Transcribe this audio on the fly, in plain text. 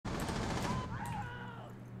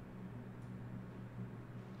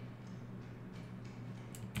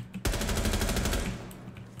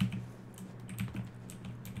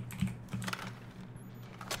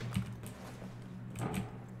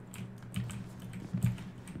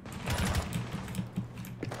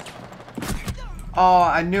Oh,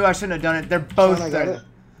 I knew I shouldn't have done it. They're both Fine, I got down. it.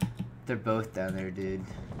 They're both down there, dude.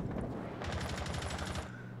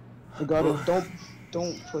 I got it.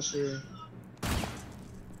 Don't push her.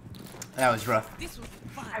 That was rough. This was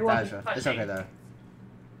fun. That was rough. It's okay though.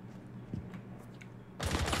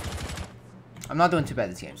 I'm not doing too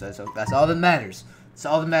bad this game, so that's all that matters. That's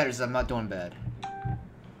all that matters is I'm not doing bad.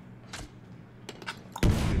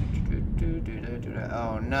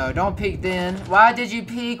 Oh no, don't peek then. Why did you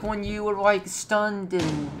peek when you were like stunned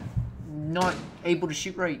and not able to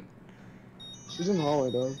shoot right? She's in the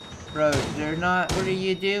hallway, dog. Bro, they're not. What are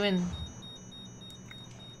you doing?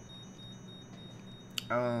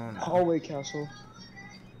 Hallway castle.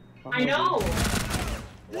 I know.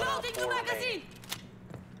 Loading the magazine.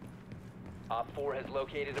 Op 4 has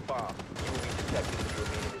located a bomb. You will be detected if you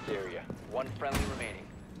remain in this area. One friendly remaining.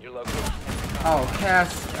 Your location. Oh,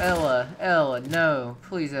 cast Ella. Ella, no.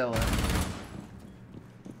 Please, Ella.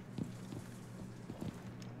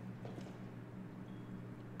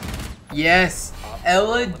 Yes!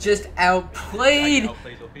 Ella just outplayed!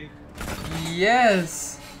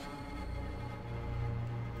 Yes!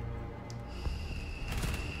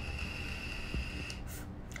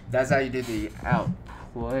 That's how you did the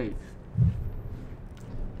outplay.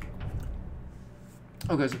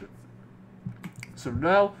 Okay, so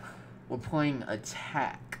now we're playing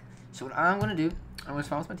attack. So what I'm gonna do, I'm gonna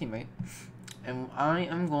spawn with my teammate, and I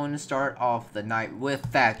am going to start off the night with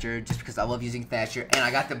Thatcher, just because I love using Thatcher, and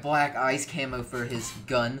I got the black ice camo for his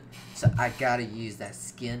gun, so I gotta use that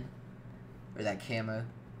skin, or that camo.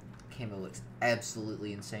 Camo looks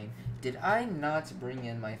absolutely insane. Did I not bring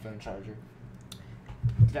in my phone charger?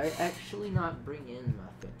 Did I actually not bring in my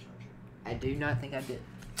phone charger? I do not think I did.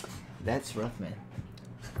 That's rough, man.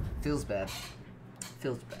 Feels bad.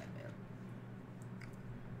 Feels bad, man.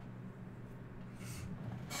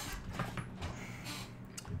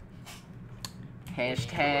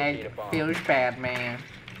 Hashtag feels bad, man.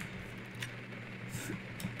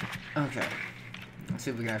 Okay. Let's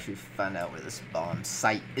see if we can actually find out where this bomb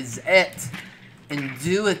site is at. And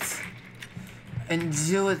do it. And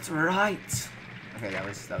do it right. Okay, that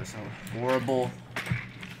was a horrible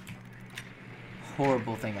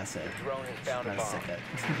thing I said. The drone has found a bomb.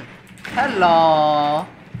 Hello.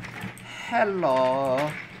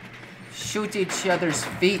 Hello. Shoot each other's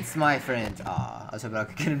feet, my friend. Ah, I was hoping I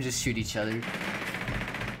could get them just shoot each other. Drone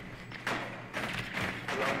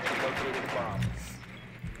has located a bomb.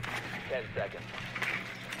 10 seconds.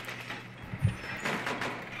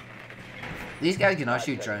 These guys cannot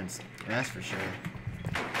shoot drones. That's for sure.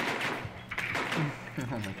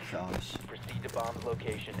 Oh my gosh. Proceed to bomb's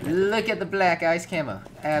location. Look at the black ice camo.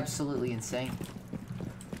 Absolutely insane.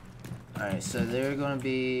 Alright, so they're gonna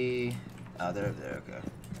be... Oh, they're over there, okay.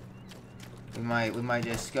 We might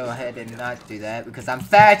just go ahead and not do that because I'm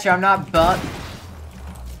Thatcher, I'm not Buck.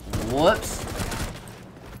 Whoops.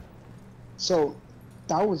 So,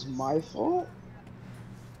 that was my fault?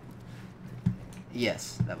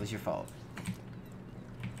 Yes, that was your fault.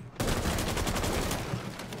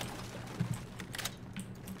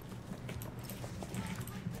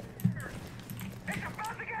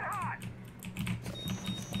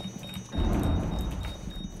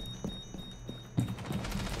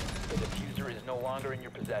 No longer in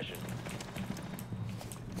your possession.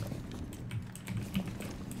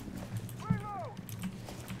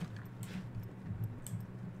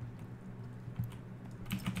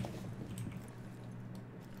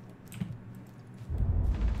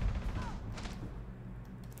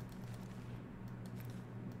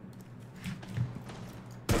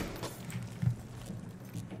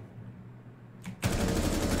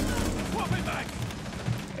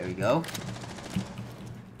 There we go.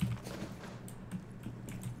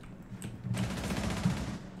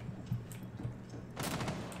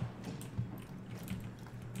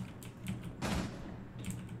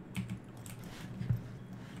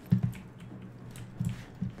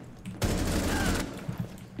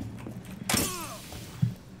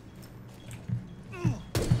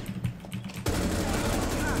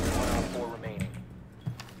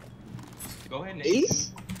 Go ahead, Nate.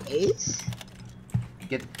 Ace? Ace?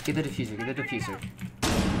 Get the diffuser, get the diffuser.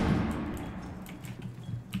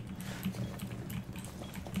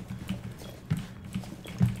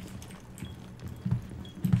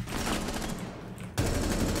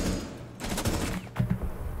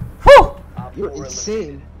 Whew! You're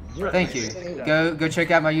insane. Thank you. Go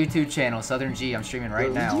check out my YouTube channel, Southern G. I'm streaming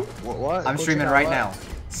right now. What? I'm streaming right now.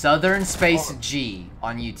 Southern Space G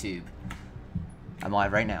on YouTube. I'm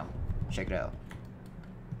live right now. Check it out.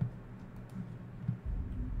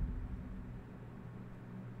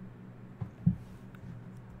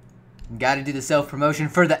 Gotta do the self-promotion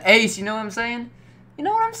for the ace, you know what I'm saying? You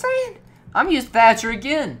know what I'm saying? I'm gonna use Thatcher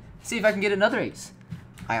again. See if I can get another ace.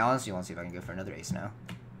 I honestly want to see if I can go for another ace now.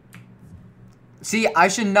 See, I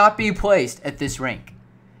should not be placed at this rank.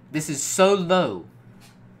 This is so low.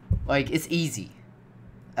 Like, it's easy.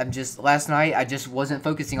 Last night, I just wasn't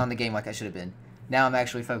focusing on the game like I should have been. Now I'm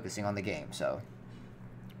actually focusing on the game, so.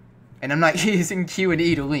 And I'm not using Q and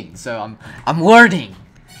E to lean, so I'm learning.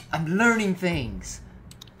 I'm learning things.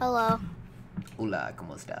 Hello. Hola,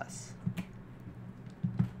 ¿cómo estás?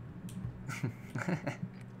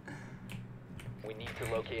 We need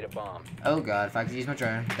to locate a bomb. Oh god, if I could use my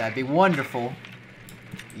drone, that'd be wonderful.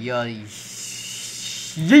 Yeet!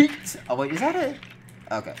 Oh wait, is that it?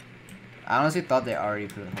 Okay. I honestly thought they already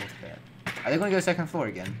put a whole bed. Are they gonna go second floor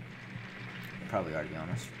again? They probably are, to be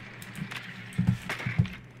honest.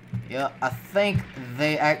 Yeah, I think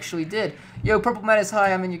they actually did. Yo, Purple Madness,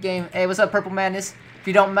 hi, I'm in your game. Hey, what's up, Purple Madness? If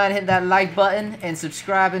you don't mind hitting that like button and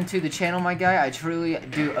subscribing to the channel, my guy, I truly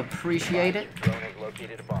do appreciate it. Drone has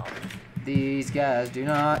located a bomb. These guys do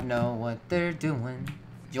not know what they're doing.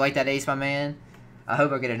 Did you like that ace, my man? I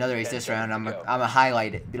hope I get another ace this round. I'm gonna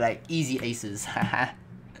highlight it. Be like, easy aces.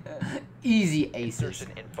 Easy aces.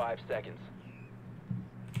 Insertion in 5 seconds.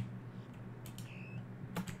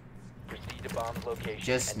 Proceed to bomb's location.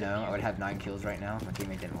 Just know, I would have 9 kills right now. My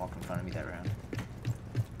teammate didn't walk in front of me that round.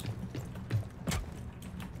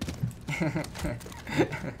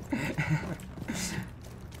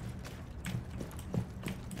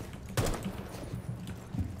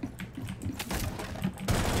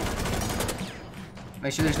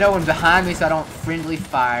 Make sure there's no one behind me so I don't friendly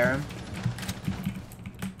fire him.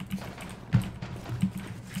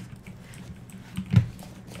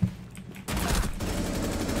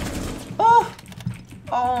 Oh!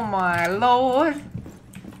 Oh my lord!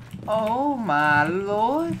 Oh my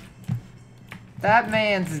lord! That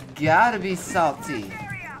man's gotta be salty.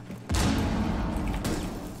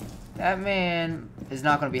 That man is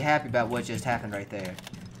not gonna be happy about what just happened right there.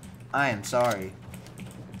 I am sorry.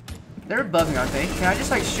 They're above me, aren't they? Can I just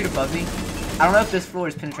like shoot above me? I don't know if this floor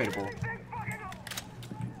is penetratable.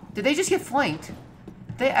 Did they just get flanked?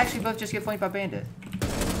 They actually both just get flanked by Bandit.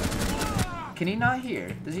 Can he not hear?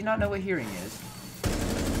 Does he not know what hearing is?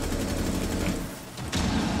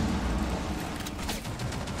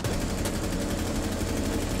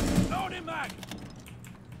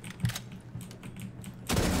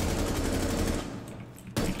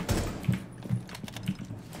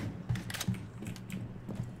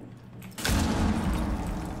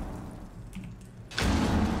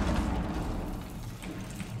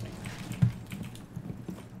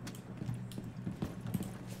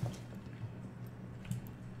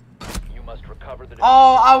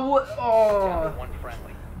 Oh, I would. Oh.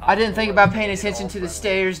 I didn't think about paying attention to the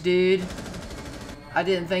stairs, dude. I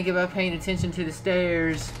didn't think about paying attention to the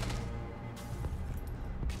stairs.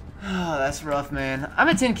 Oh, that's rough, man. I'm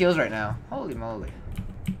at 10 kills right now. Holy moly.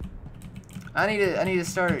 I need to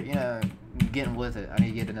start, you know, getting with it. I need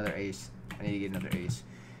to get another ace.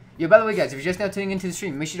 Yo, by the way, guys, if you're just now tuning into the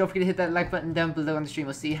stream, make sure you don't forget to hit that like button down below on the stream.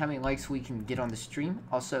 We'll see how many likes we can get on the stream.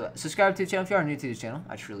 Also, subscribe to the channel if you are new to the channel.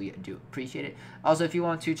 I truly do appreciate it. Also, if you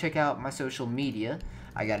want to check out my social media,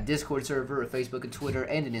 I got a Discord server, a Facebook, a Twitter,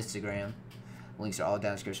 and an Instagram. Links are all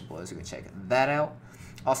down in the description below, so go check that out.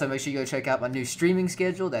 Also, make sure you go check out my new streaming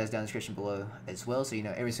schedule. That is down in the description below as well, so you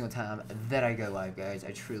know every single time that I go live, guys.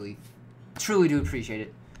 I truly do appreciate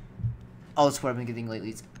it. All the support I've been getting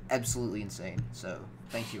lately, it's absolutely insane. So,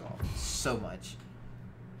 thank you all so much.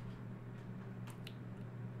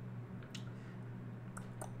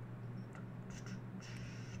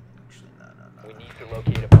 Actually, no. We need to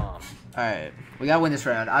locate a bomb. Alright, we gotta win this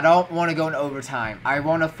round. I don't want to go in overtime. I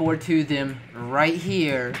want to 4-2 them right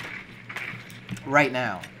here, right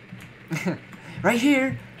now. Right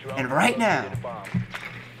here, and right now.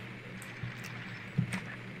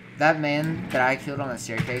 That man that I killed on the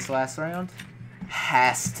staircase last round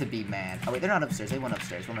has to be mad. Oh wait, they're not upstairs. They went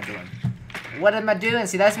upstairs. What am I doing? What am I doing?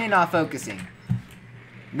 See, that's me not focusing.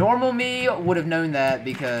 Normal me would have known that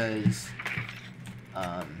because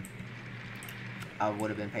I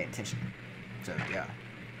would have been paying attention. So yeah,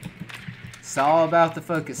 it's all about the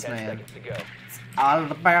focus, man. It's all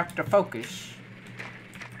about the focus.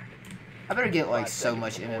 I better get like so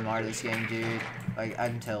much MMR this game, dude. Like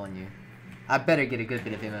I'm telling you. I better get a good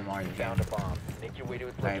bit of MMR than Found a bomb. Make your way to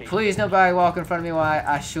its Alright, location. please nobody walk in front of me while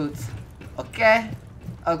I shoot. Okay?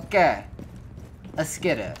 Okay. Let's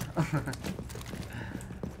get it.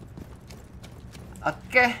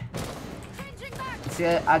 Okay. See,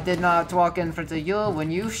 I did not walk in front of you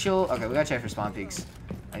when you shoot. Okay, we gotta check for spawn peaks.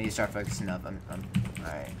 I need to start focusing up.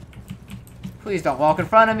 Alright. Please don't walk in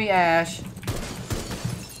front of me, Ash.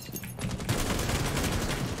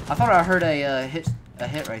 I thought I heard a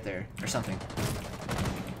hit right there or something.